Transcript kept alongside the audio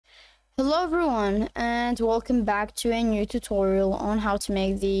Hello everyone, and welcome back to a new tutorial on how to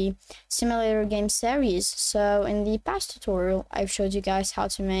make the simulator game series. So in the past tutorial I've showed you guys how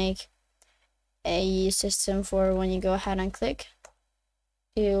to make a system for when you go ahead and click,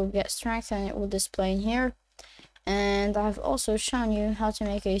 you'll get strength and it will display in here. And I've also shown you how to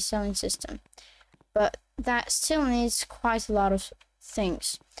make a selling system, but that still needs quite a lot of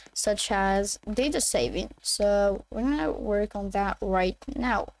things, such as data saving. So we're gonna work on that right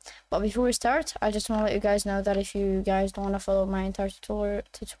now. But before we start, I just want to let you guys know that if you guys don't want to follow my entire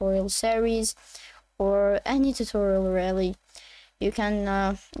tutorial series or any tutorial really, you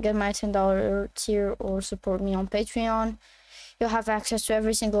can get my $10 tier or support me on Patreon. You'll have access to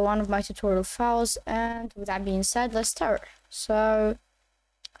every single one of my tutorial files. And with that being said, let's start. So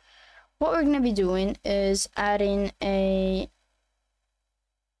what we're going to be doing is adding a...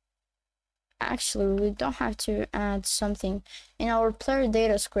 Actually, we don't have to add something. In our player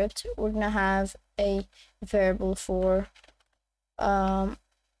data script, we're going to have a variable for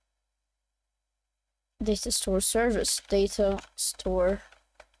data store service.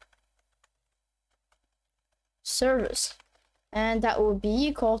 And that will be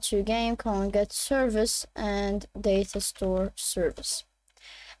equal to game::get service and data store service.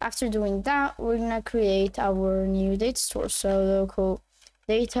 After doing that, we're going to create our new data store. So local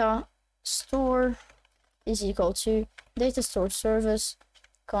data store is equal to data store service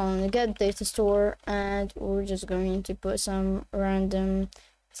get data store, and we're just going to put some random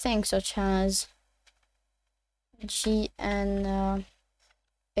things such as GNA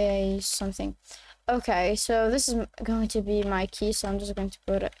something. Okay, so this is going to be my key, so I'm just going to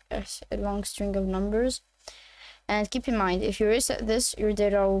put a long string of numbers. And keep in mind, if you reset this, your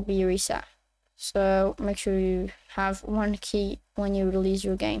data will be reset. So make sure you have one key when you release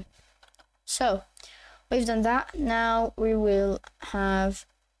your game. So we've done that. Now we will have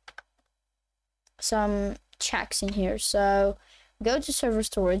some checks in here. So go to server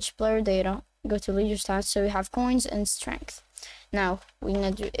storage, player data, go to leader stats. So we have coins and strength. Now we're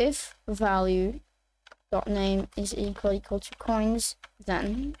gonna do if value dot name is equal to coins,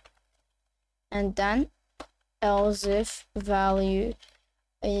 then, and then else if value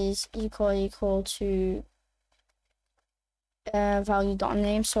is equal to value dot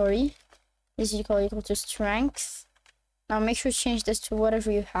name, sorry, is equal to strength. Now make sure to change this to whatever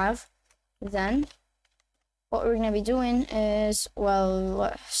you have. Then what we're going to be doing is,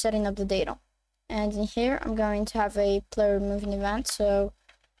 well, setting up the data. And in here I'm going to have a player removing event. So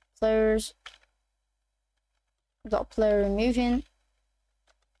players dot player removing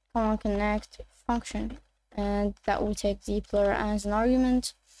connect function, and that will take the player as an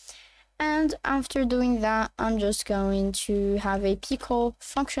argument. And after doing that, I'm just going to have a pcall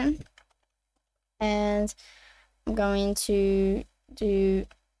function, and I'm going to do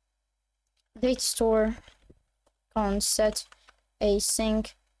data store set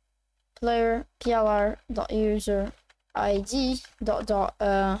async player plr dot user id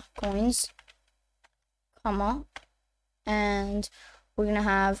coins, comma, and we're gonna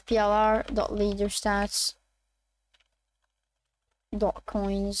have plr dot leader stats dot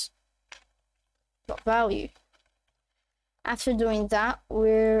coins dot value. After doing that,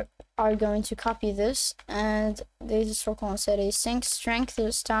 we are going to copy this and data store set async strength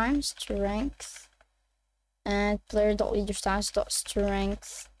this time, strength, and player dot leader stats dot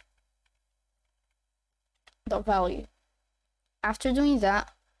strength dot value. After doing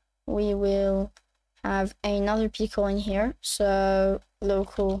that, we will have another pcall in here. So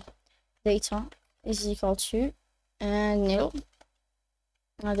local data is equal to and nil,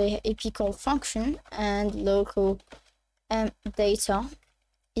 the pcall function, and local data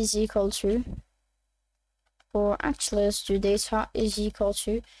is equal to, or actually let's do data is equal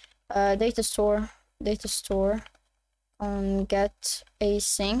to data store on get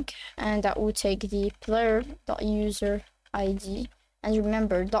async, and that will take the player dot user id, and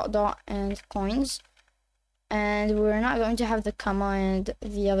remember dot and coins, and we're not going to have the comma and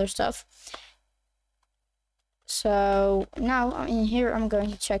the other stuff. So now in here I'm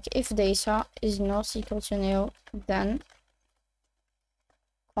going to check if data is not equal to nil, then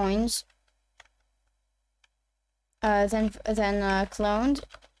coins, then cloned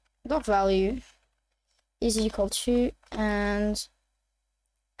dot value is equal to and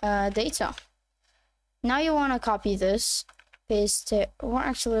data. Now you want to copy this, paste it, or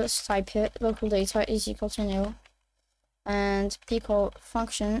actually let's type it, local data is equal to nil, and pcall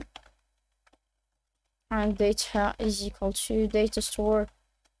function, and data is equal to data store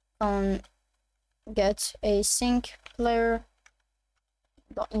on get async player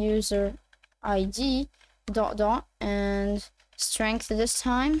dot user id dot and strength this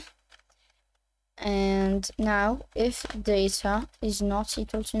time And now if data is not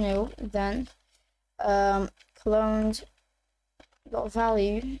equal to nil, then cloned dot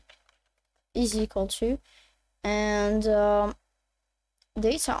value is equal to and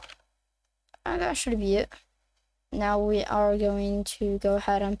data, and that should be it. Now we are going to go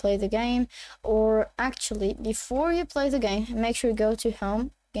ahead and play the game, or actually before you play the game, make sure you go to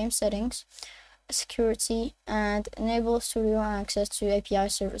home, game settings, security, and enable studio access to API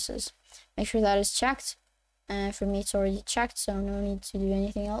services. Make sure that is checked, and for me it's already checked, so no need to do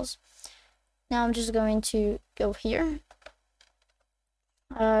anything else. Now I'm just going to go here,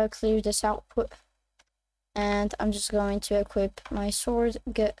 clear this output, and I'm just going to equip my sword,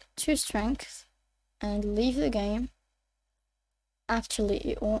 get 2 strength, and leave the game. Actually,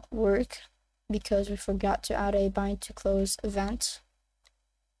 it won't work because we forgot to add a bind to close event,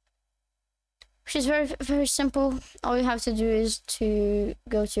 which is very simple. All you have to do is to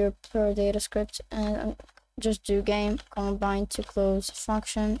go to your player data script and just do game bind to close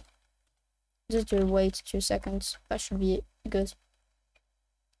function. Just do wait 2 seconds. That should be good.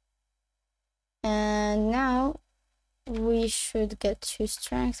 And now we should get 2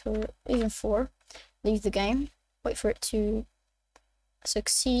 strength or even 4. Leave the game, wait for it to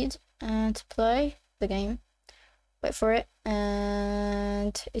succeed, and play the game. Wait for it,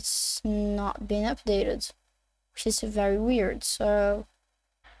 and it's not been updated, which is very weird. So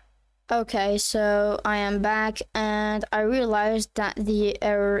okay, so I am back, and I realized that the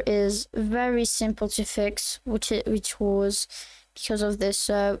error is very simple to fix, which was because of this.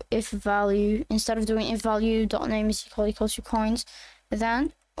 So if value, instead of doing if value dot name is equal to coins,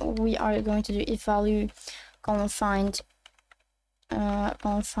 then we are going to do if value find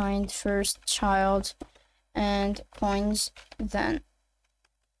first child and coins, then.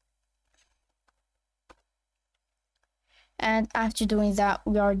 And after doing that,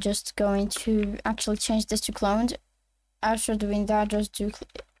 we are just going to actually change this to cloned. After doing that, just do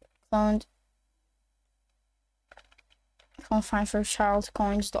cloned find first child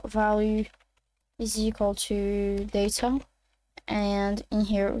coins dot value is equal to data. And in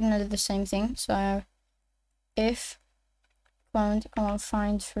here, we're gonna do the same thing. So if cloned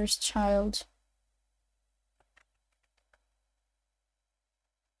find first child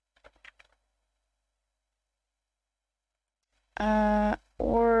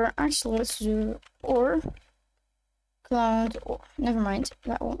or actually let's do or cloned, or never mind,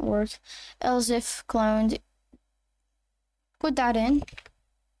 that won't work. Else if cloned, put that in,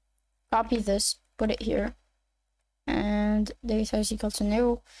 copy this, put it here, and data is equal to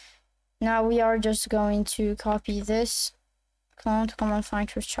nil. Now we are just going to copy this, cloned find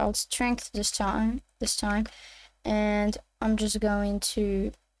first child strength this time, and I'm just going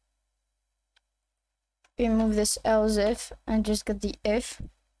to remove this else if and just get the if,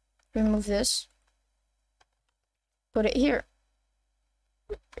 remove this, put it here,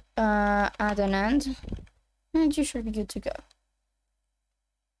 add an end, and you should be good to go.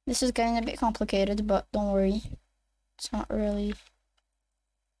 This is getting a bit complicated, but don't worry, it's not really.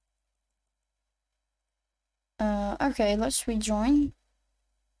 Okay, let's rejoin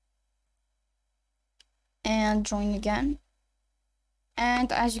and join again,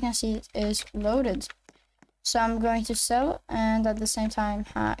 and as you can see, it is loaded. So I'm going to sell, and at the same time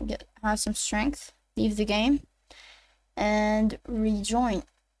have some strength, leave the game, and rejoin.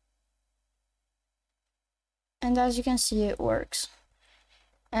 And as you can see, it works.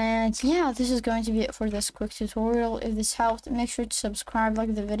 And yeah, this is going to be it for this quick tutorial. If this helped, make sure to subscribe,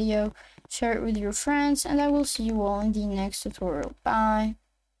 like the video, share it with your friends, and I will see you all in the next tutorial. Bye!